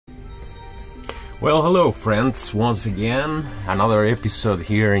Well, hello friends, once again another episode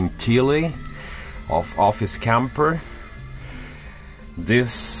here in Chile of Office Camper.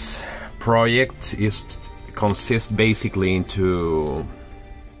 This project consists basically to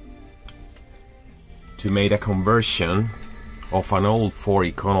make a conversion of an old Ford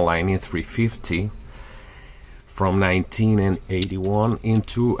Econoline E350 from 1981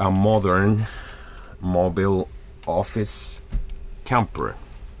 into a modern mobile office camper.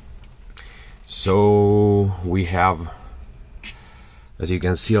 So we have, as you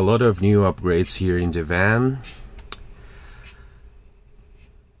can see, a lot of new upgrades here in the van.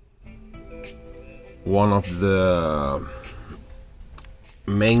 One of the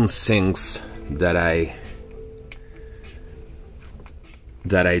main things that I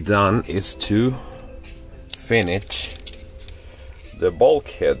done is to finish the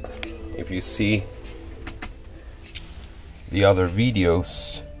bulkhead. If you see the other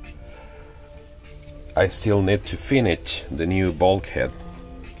videos, I still need to finish the new bulkhead,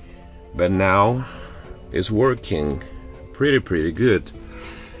 but now it's working pretty good.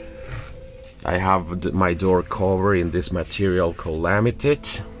 I have my door cover in this material called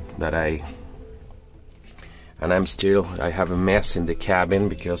laminate I have a mess in the cabin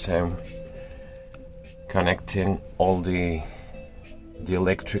because I'm connecting all the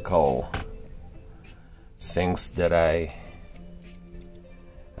electrical things that I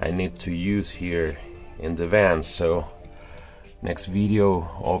need to use here in the van. So next video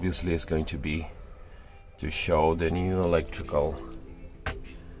obviously is going to be to show the new electrical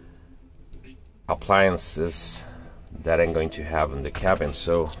appliances that I'm going to have in the cabin.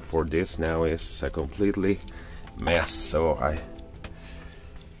 So for this now is a completely mess. So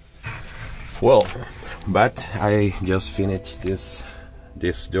but I just finished this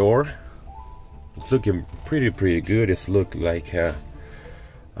door. It's looking pretty good. It's looked like a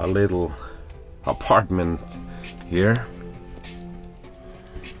little apartment here.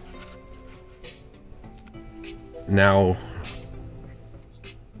 Now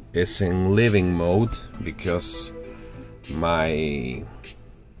it's in living mode because my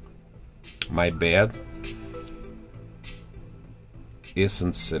bed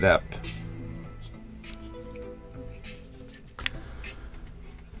isn't set up.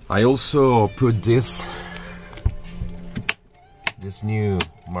 I also put this new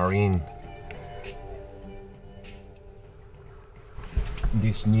marine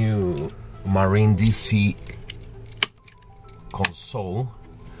DC console,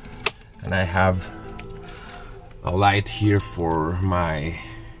 and I have a light here for my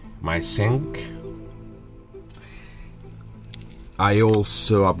sink. I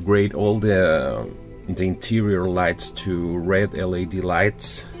also upgrade all the interior lights to red LED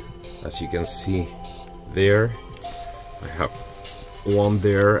lights, as you can see there. I have one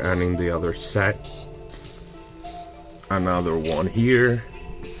there, and in the other side another one here,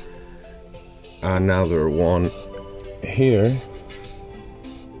 another one here,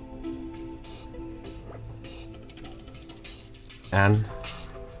 and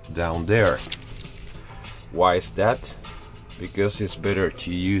down there. Why is that? Because it's better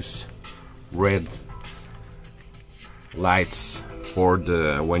to use red lights for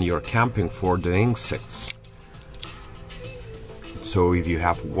when you're camping for the insects. So if you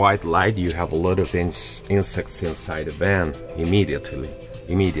have white light, you have a lot of insects inside the van immediately.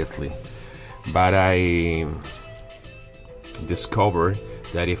 But I discovered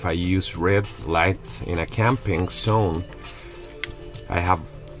that if I use red light in a camping zone, I have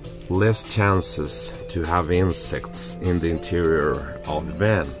less chances to have insects in the interior of the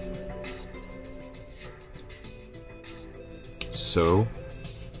van. So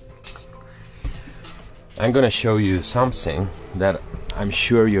I'm gonna show you something that I'm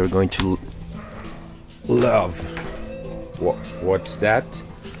sure you're going to love. What's that?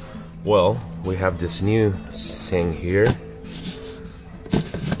 Well, we have this new thing here,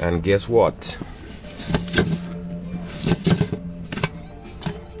 and guess what?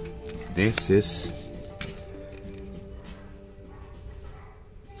 This is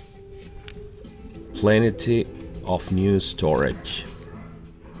plenty of new storage.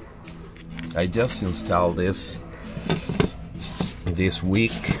 I just installed this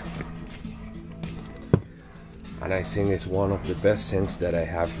week, and I think it's one of the best things that I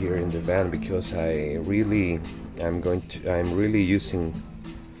have here in the van, because I'm really using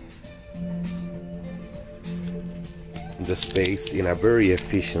the space in a very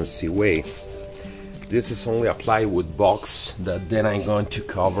efficiency way. This is only a plywood box that then I'm going to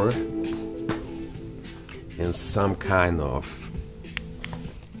cover in some kind of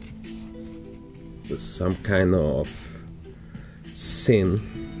thin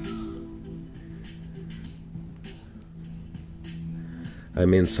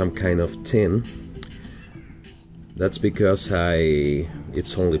I'm in some kind of tin. That's because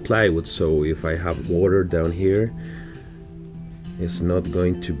it's only plywood, so if I have water down here, it's not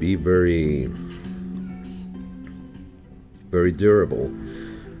going to be very durable.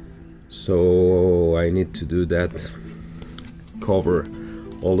 So I need to do that, cover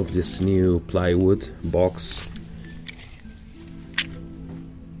all of this new plywood box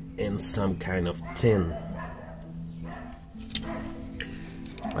in some kind of tin.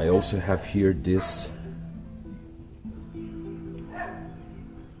 I also have here this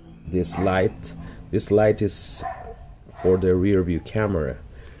light. This light is for the rear view camera,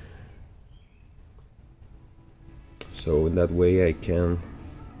 so in that way I can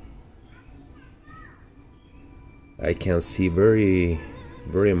see very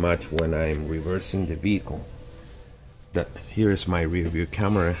much when I'm reversing the vehicle. Here is my rear view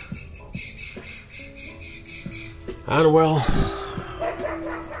camera, and well,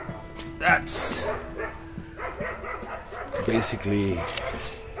 that's basically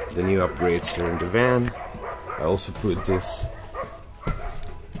the new upgrades here in the van. I also put these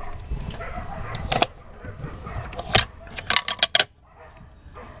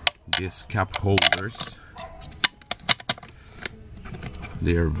cup holders.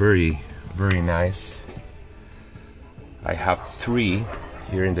 They are very nice. I have 3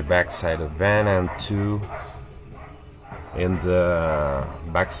 here in the back side of the van and 2 in the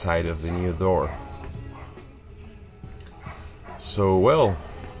back side of the new door. So well,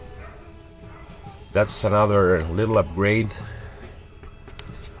 that's another little upgrade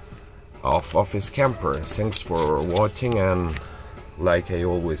of Office Camper. Thanks for watching, and like I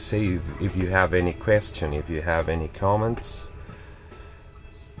always say, if you have any question, if you have any comments,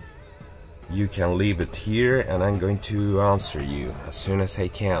 you can leave it here and I'm going to answer you as soon as I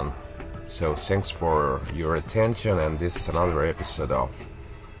can. So thanks for your attention, and this is another episode of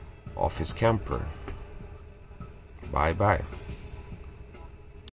Office Camper. Bye bye.